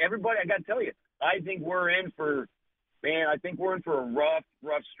 And everybody, I got to tell you, I think we're in for a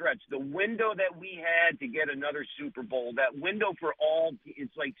rough stretch. The window that we had to get another Super Bowl, that window for all,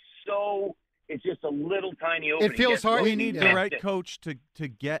 it's just a little tiny opening. It feels hard. We need the right coach to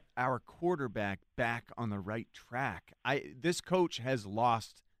get our quarterback back on the right track. This coach has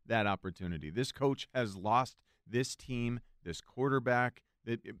lost that opportunity. This coach has lost this team, this quarterback.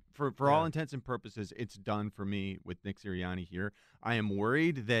 For all intents and purposes, it's done for me with Nick Sirianni here. I am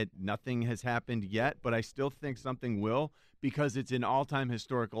worried that nothing has happened yet, but I still think something will, because it's an all-time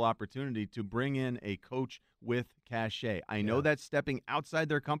historical opportunity to bring in a coach with cachet. I know that's stepping outside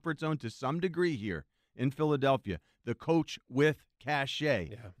their comfort zone to some degree here in Philadelphia. The coach with cachet.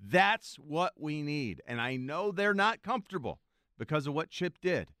 Yeah. That's what we need. And I know they're not comfortable because of what Chip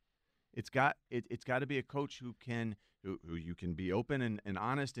did. It's got to be a coach who you can be open and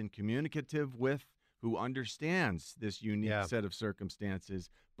honest and communicative with, who understands this unique set of circumstances,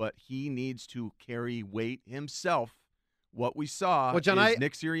 but he needs to carry weight himself. What we saw is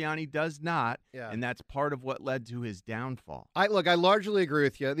Nick Sirianni does not, and that's part of what led to his downfall. I largely agree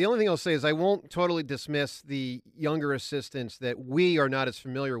with you. The only thing I'll say is I won't totally dismiss the younger assistants that we are not as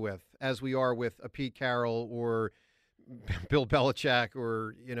familiar with as we are with a Pete Carroll or Bill Belichick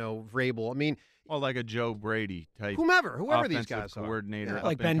or, Vrabel. I mean, like a Joe Brady type. Whoever these guys are. Coordinator.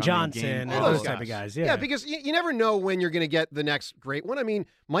 Like Ben Johnson, all those type of guys. Yeah, because you never know when you're going to get the next great one. I mean,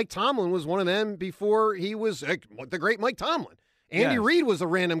 Mike Tomlin was one of them before he was the great Mike Tomlin. Andy Reid was a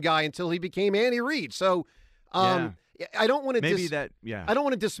random guy until he became Andy Reid. So I don't want to I don't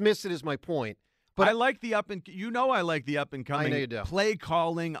want to dismiss it as my point. But I like the I like the up and coming play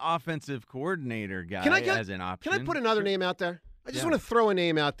calling offensive coordinator guy as an option. Can I put another name out there? I just want to throw a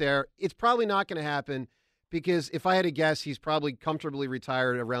name out there. It's probably not going to happen because if I had to guess, he's probably comfortably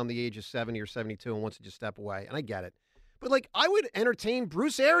retired around the age of 70 or 72 and wants to just step away. And I get it. But I would entertain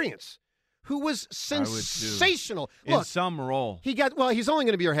Bruce Arians, who was sensational. In some role. He's only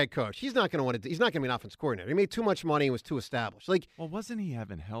going to be your head coach. He's not going to want to. He's not going to be an offense coordinator. He made too much money and was too established. Wasn't he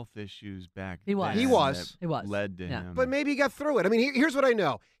having health issues back then? He was. Led to him. But maybe he got through it. I mean, here's what I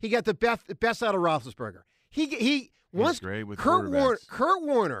know. He got the best out of Roethlisberger. Once great with Kurt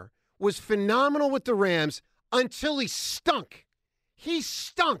Warner was phenomenal with the Rams until he stunk. He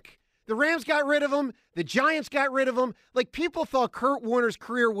stunk. The Rams got rid of him. The Giants got rid of him. People thought Kurt Warner's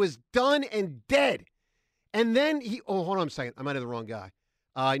career was done and dead. And then hold on a second. I might have the wrong guy.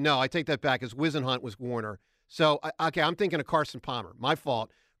 No, I take that back. Wisenhunt was Warner. So, I'm thinking of Carson Palmer. My fault.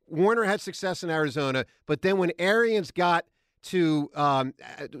 Warner had success in Arizona, but then when Arians got to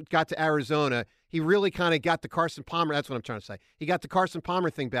Arizona, he really kind of got the Carson Palmer. That's what I'm trying to say. He got the Carson Palmer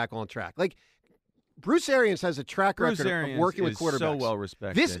thing back on track. Like, Bruce Arians has a track record of working with quarterbacks. So well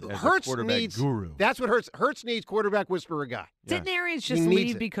respected. This Hurts needs guru. That's what Hurts needs. Quarterback whisperer guy. Didn't Arians just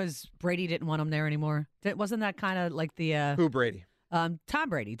leave because Brady didn't want him there anymore? Wasn't that kind of like the who Brady? Tom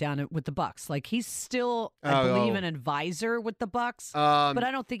Brady down with the Bucs. Like, he's still, I believe, an advisor with the Bucs, but I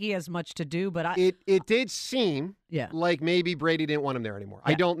don't think he has much to do. But it did seem like maybe Brady didn't want him there anymore.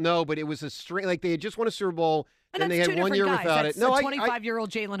 Yeah. I don't know, but it was a straight, like they had just won a Super Bowl. And they had 1 year without it. No, a 25-year-old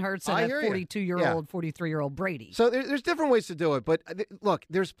Jalen Hurts and a 42-year-old, 43-year-old Brady. So there's different ways to do it. But look,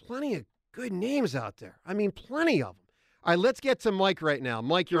 there's plenty of good names out there. I mean, plenty of them. All right, let's get to Mike right now.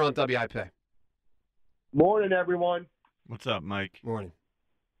 Mike, you're on WIP. Morning, everyone. What's up, Mike? Morning.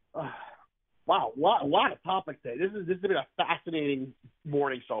 Wow, a lot of topics today. This has been a fascinating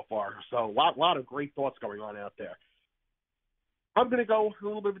morning so far. So a lot of great thoughts going on out there. I'm going to go a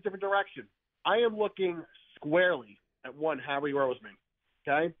little bit of a different direction. I am looking squarely at one Harry Roseman.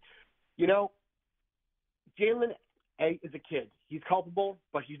 Okay, Jalen is a kid. He's culpable,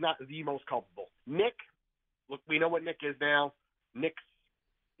 but he's not the most culpable. Nick, look, we know what Nick is now. Nick's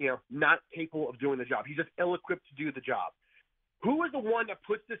not capable of doing the job. He's just ill-equipped to do the job. Who is the one that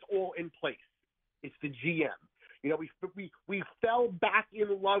puts this all in place? It's the GM. We fell back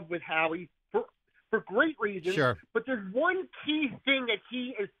in love with Howie for great reasons. Sure. But there's one key thing that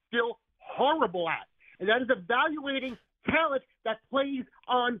he is still horrible at, and that is evaluating talent that plays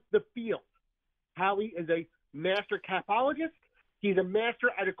on the field. Howie is a master capologist. He's a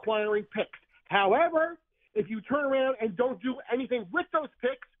master at acquiring picks. However, if you turn around and don't do anything with those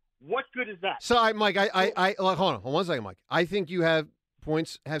picks, what good is that? So, Mike, hold on 1 second, Mike. I think you have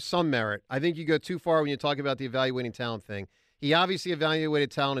some merit. I think you go too far when you talk about the evaluating talent thing. He obviously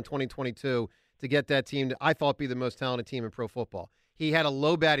evaluated talent in 2022 to get that team to, I thought, be the most talented team in pro football. He had a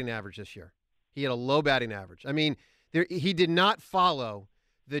low batting average this year. I mean, he did not follow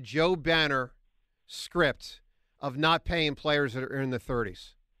the Joe Banner script of not paying players that are in the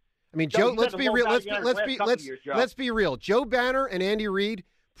 30s. I mean, Joe. Let's be real. Let's be real. Joe Banner and Andy Reid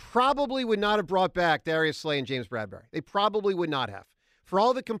probably would not have brought back Darius Slay and James Bradbury. They probably would not have. For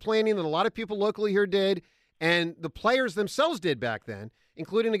all the complaining that a lot of people locally here did, and the players themselves did back then,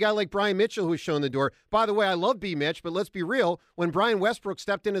 including a guy like Brian Mitchell who was shown the door. By the way, I love B. Mitch, but let's be real. When Brian Westbrook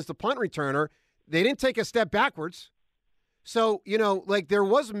stepped in as the punt returner, they didn't take a step backwards. So, there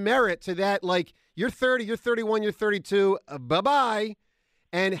was merit to that. Like, you're 30, you're 31, you're 32, bye-bye.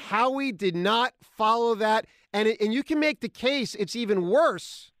 And Howie did not follow that. And you can make the case it's even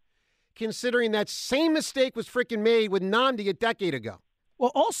worse considering that same mistake was freaking made with Nandi a decade ago.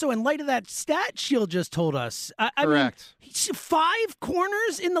 Well, also, in light of that stat Shield just told us, correct. I mean, 5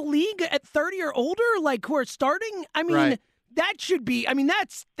 corners in the league at 30 or older, like, who are starting. I mean, right. That should be. I mean,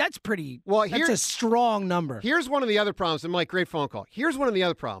 that's pretty. Well, that's a strong number. Here's one of the other problems, and Mike, great phone call. Here's one of the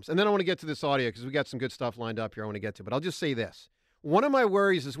other problems, and then I want to get to this audio because we got some good stuff lined up here. I want to get to, but I'll just say this: one of my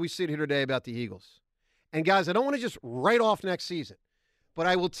worries as we sit here today about the Eagles, and guys, I don't want to just write off next season, but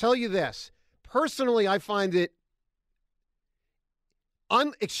I will tell you this: personally, I find it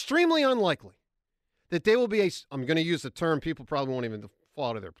extremely unlikely that they will be I'm going to use the term people probably won't even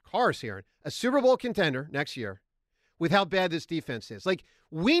fall out of their cars here, a Super Bowl contender next year with how bad this defense is. Like,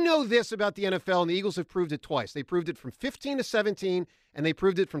 we know this about the NFL, and the Eagles have proved it twice. They proved it from 15 to 17, and they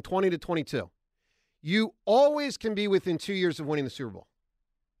proved it from 20 to 22. You always can be within 2 years of winning the Super Bowl.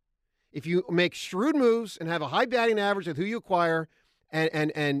 If you make shrewd moves and have a high batting average with who you acquire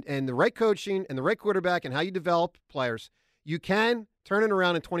and the right coaching and the right quarterback and how you develop players, you can turn it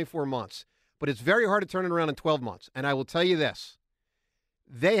around in 24 months. But it's very hard to turn it around in 12 months. And I will tell you this,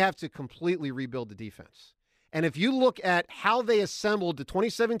 they have to completely rebuild the defense. And if you look at how they assembled the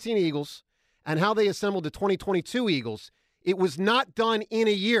 2017 Eagles and how they assembled the 2022 Eagles, it was not done in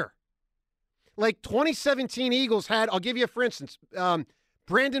a year. Like 2017 Eagles had, I'll give you a for instance,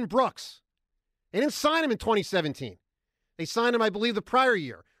 Brandon Brooks. They didn't sign him in 2017. They signed him, I believe, the prior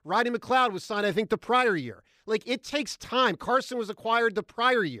year. Rodney McLeod was signed, I think, the prior year. Like, it takes time. Carson was acquired the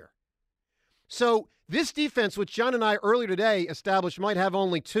prior year. So this defense, which John and I earlier today established might have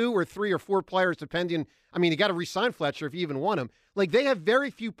only 2 or 3 or 4 players, depending. I mean, you got to re-sign Fletcher if you even want him. Like, they have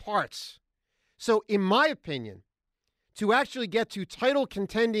very few parts. So, in my opinion, to actually get to title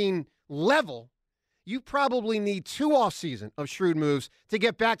contending level, you probably need 2 off-season of shrewd moves to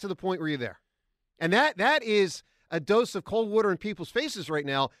get back to the point where you're there. And that is a dose of cold water in people's faces right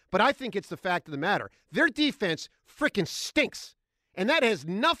now, but I think it's the fact of the matter. Their defense freaking stinks. And that has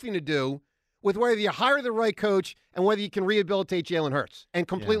nothing to do with whether you hire the right coach and whether you can rehabilitate Jalen Hurts and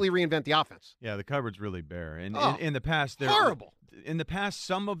completely reinvent the offense. Yeah, the cupboard's really bare. And in the past, horrible. In the past,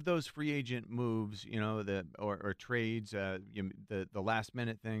 some of those free agent moves, or trades, the last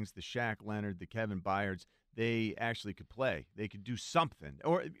minute things, the Shaq Leonard, the Kevin Byards, they actually could play. They could do something,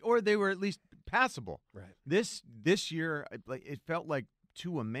 or they were at least passable. Right. This year, it felt like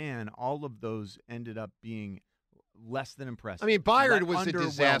to a man, all of those ended up being less than impressive. I mean, Byard was a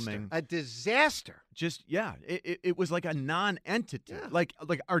disaster. A disaster. Just it was like a non-entity. Yeah. Like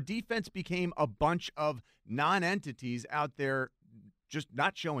our defense became a bunch of non-entities out there just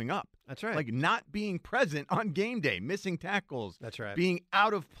not showing up. That's right. Like not being present on game day, missing tackles. That's right. Being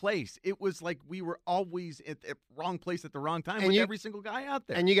out of place. It was like we were always at the wrong place at the wrong time with every single guy out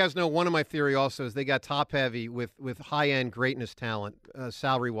there. And you guys know one of my theory also is they got top-heavy with high-end greatness talent,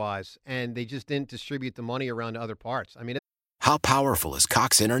 salary-wise, and they just didn't distribute the money around to other parts. I mean, How powerful is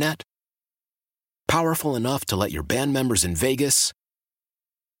Cox Internet? Powerful enough to let your band members in Vegas,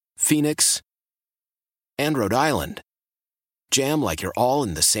 Phoenix, and Rhode Island jam like you're all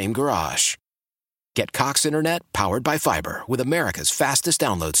in the same garage. Get Cox Internet powered by fiber with America's fastest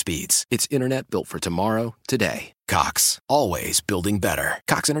download speeds. It's internet built for tomorrow, today. Cox, always building better.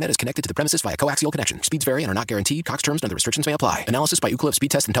 Cox Internet is connected to the premises via coaxial connection. Speeds vary and are not guaranteed. Cox terms and other restrictions may apply. Analysis by Ookla of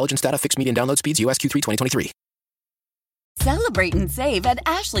Speed Test Intelligence Data. Fixed median download speeds. US Q3 2023. Celebrate and save at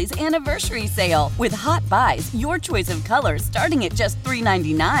Ashley's Anniversary Sale. With Hot Buys, your choice of colors starting at just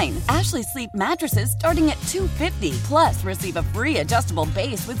 $3.99. Ashley Sleep mattresses starting at $2.50. Plus, receive a free adjustable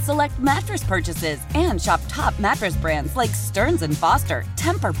base with select mattress purchases. And shop top mattress brands like Stearns & Foster,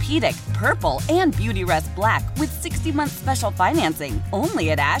 Tempur-Pedic, Purple, and Beautyrest Black with 60-month special financing.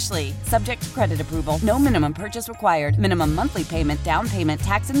 Only at Ashley. Subject to credit approval. No minimum purchase required. Minimum monthly payment, down payment,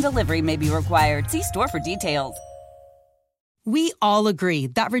 tax, and delivery may be required. See store for details. We all agree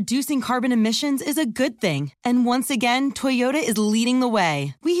that reducing carbon emissions is a good thing. And once again, Toyota is leading the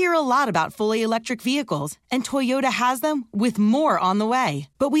way. We hear a lot about fully electric vehicles, and Toyota has them with more on the way.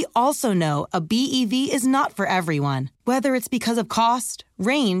 But we also know a BEV is not for everyone, whether it's because of cost,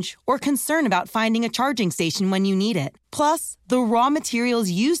 range, or concern about finding a charging station when you need it. Plus, the raw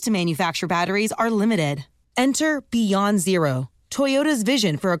materials used to manufacture batteries are limited. Enter Beyond Zero, Toyota's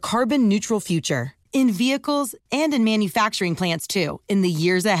vision for a carbon-neutral future. In vehicles and in manufacturing plants, too, in the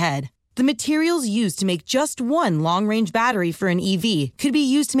years ahead. The materials used to make just one long-range battery for an EV could be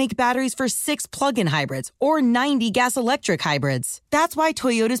used to make batteries for 6 plug-in hybrids or 90 gas-electric hybrids. That's why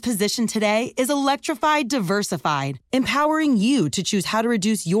Toyota's position today is electrified, diversified, empowering you to choose how to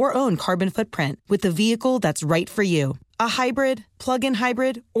reduce your own carbon footprint with the vehicle that's right for you. A hybrid, plug-in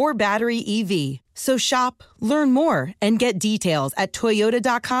hybrid, or battery EV. So shop, learn more, and get details at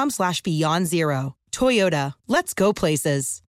toyota.com/beyondzero. Toyota, let's go places.